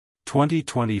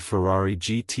2020 Ferrari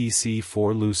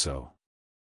GTC4Lusso.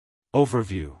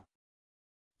 Overview.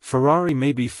 Ferrari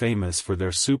may be famous for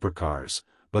their supercars,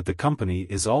 but the company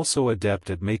is also adept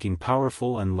at making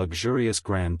powerful and luxurious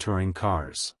grand touring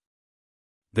cars.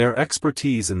 Their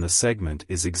expertise in the segment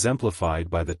is exemplified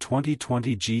by the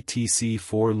 2020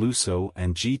 GTC4Lusso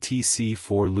and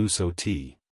GTC4Lusso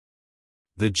T.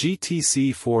 The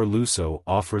GTC4Lusso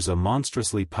offers a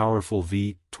monstrously powerful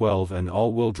V12 and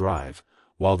all-wheel drive,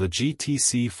 while the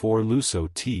GTC4Lusso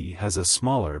T has a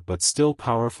smaller but still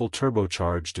powerful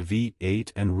turbocharged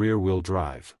V8 and rear-wheel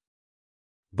drive.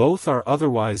 Both are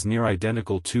otherwise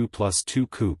near-identical 2+2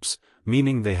 coupes,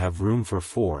 meaning they have room for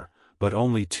 4, but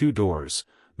only 2 doors,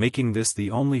 making this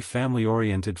the only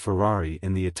family-oriented Ferrari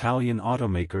in the Italian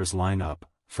automaker's lineup,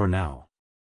 for now.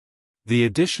 The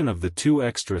addition of the 2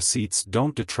 extra seats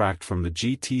don't detract from the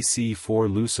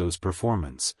GTC4Lusso's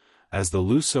performance, as the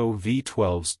Lusso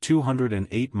V12's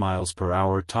 208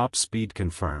 mph top speed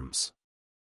confirms.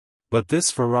 But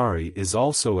this Ferrari is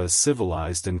also as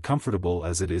civilized and comfortable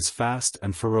as it is fast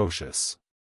and ferocious.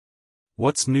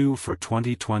 What's new for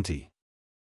 2020?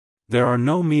 There are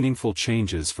no meaningful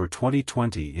changes for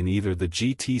 2020 in either the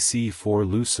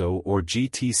GTC4Lusso or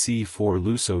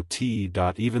GTC4Lusso T.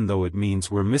 Even though it means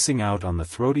we're missing out on the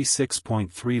throaty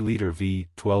 6.3-liter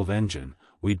V12 engine,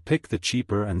 we'd pick the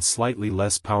cheaper and slightly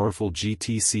less powerful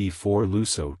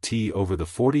GTC4Lusso T over the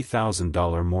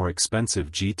 $40,000 more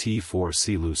expensive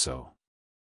GT4Lusso.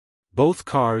 Both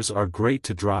cars are great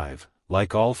to drive,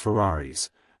 like all Ferraris,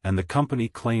 and the company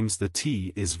claims the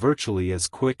T is virtually as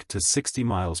quick to 60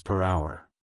 mph.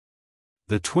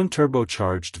 The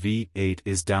twin-turbocharged V8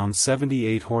 is down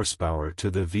 78 horsepower to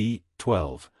the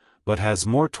V12, but has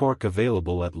more torque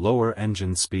available at lower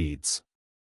engine speeds.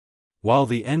 While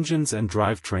the engines and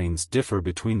drivetrains differ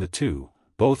between the two,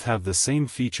 both have the same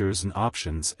features and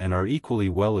options and are equally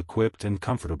well equipped and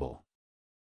comfortable.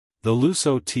 The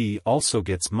Lusso T also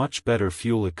gets much better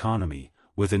fuel economy,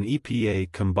 with an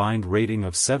EPA combined rating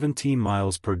of 17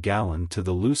 miles per gallon to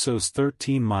the Lusso's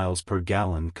 13 miles per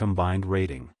gallon combined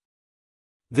rating.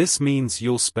 This means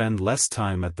you'll spend less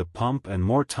time at the pump and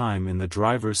more time in the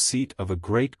driver's seat of a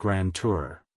great grand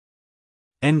tourer.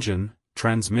 Engine,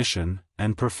 transmission,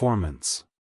 and performance.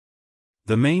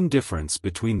 The main difference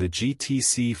between the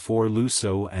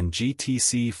GTC4Lusso and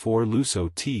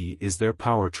GTC4Lusso T is their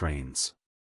powertrains.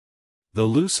 The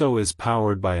Lusso is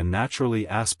powered by a naturally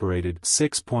aspirated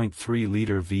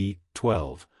 6.3-liter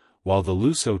V12, while the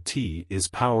Lusso T is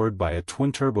powered by a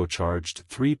twin-turbocharged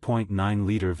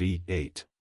 3.9-liter V8.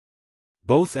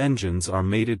 Both engines are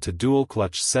mated to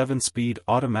dual-clutch 7-speed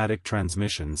automatic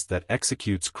transmissions that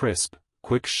executes crisp,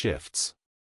 quick shifts.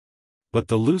 But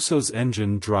the Lusso's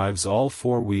engine drives all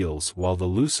 4 wheels while the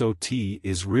Lusso T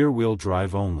is rear-wheel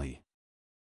drive only.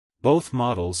 Both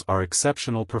models are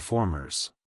exceptional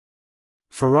performers.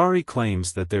 Ferrari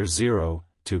claims that their 0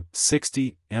 to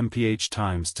 60 mph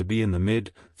times to be in the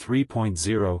mid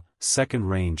 3.0-second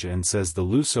range and says the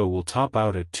Lusso will top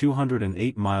out at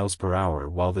 208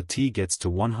 mph while the T gets to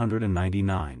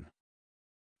 199.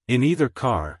 In either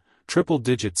car,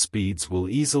 triple-digit speeds will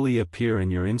easily appear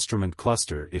in your instrument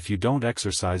cluster if you don't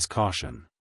exercise caution.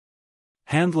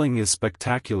 Handling is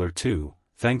spectacular too,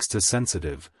 thanks to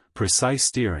sensitive, precise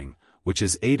steering, which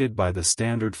is aided by the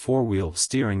standard 4-wheel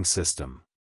steering system.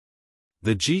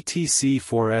 The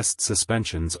GTC4's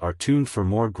suspensions are tuned for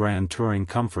more grand touring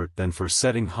comfort than for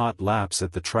setting hot laps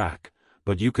at the track,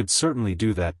 but you could certainly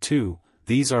do that too.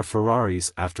 These are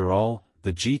Ferraris after all.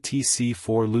 The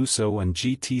GTC4Lusso and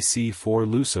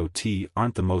GTC4Lusso T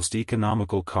aren't the most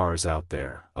economical cars out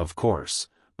there, of course,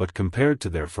 but compared to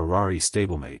their Ferrari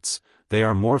stablemates, they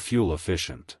are more fuel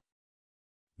efficient.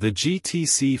 The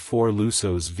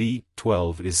GTC4Lusso's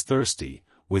V12 is thirsty,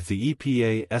 with the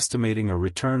EPA estimating a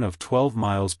return of 12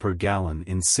 miles per gallon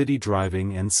in city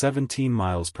driving and 17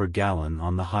 miles per gallon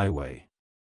on the highway.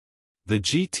 The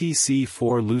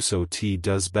GTC4Lusso T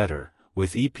does better,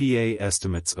 with EPA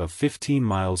estimates of 15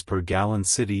 miles per gallon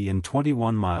city and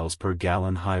 21 miles per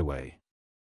gallon highway.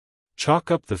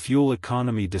 Chalk up the fuel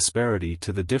economy disparity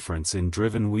to the difference in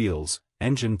driven wheels,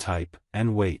 engine type,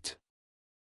 and weight.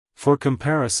 For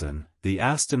comparison, the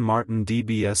Aston Martin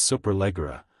DBS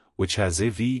Superleggera, which has a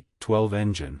V12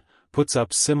 engine, puts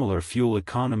up similar fuel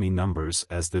economy numbers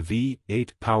as the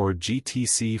V8-powered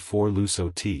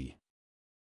GTC4Lusso T.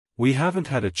 We haven't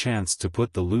had a chance to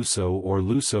put the Lusso or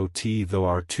Lusso T through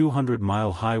our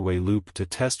 200-mile highway loop to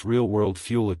test real-world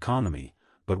fuel economy,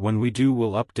 but when we do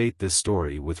we'll update this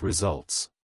story with results.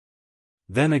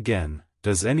 Then again,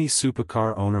 does any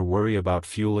supercar owner worry about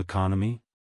fuel economy?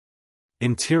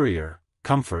 Interior,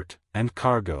 comfort, and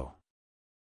cargo.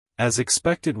 As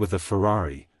expected with a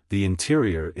Ferrari, the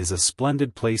interior is a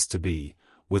splendid place to be,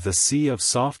 with a sea of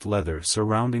soft leather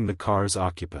surrounding the car's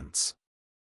occupants.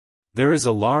 There is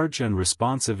a large and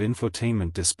responsive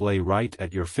infotainment display right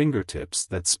at your fingertips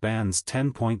that spans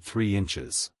 10.3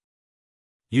 inches.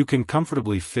 You can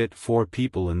comfortably fit 4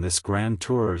 people in this Grand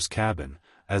Tourer's cabin,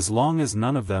 as long as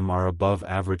none of them are above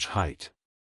average height.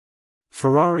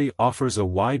 Ferrari offers a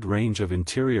wide range of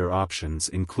interior options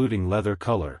including leather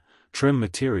color, trim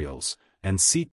materials, and seat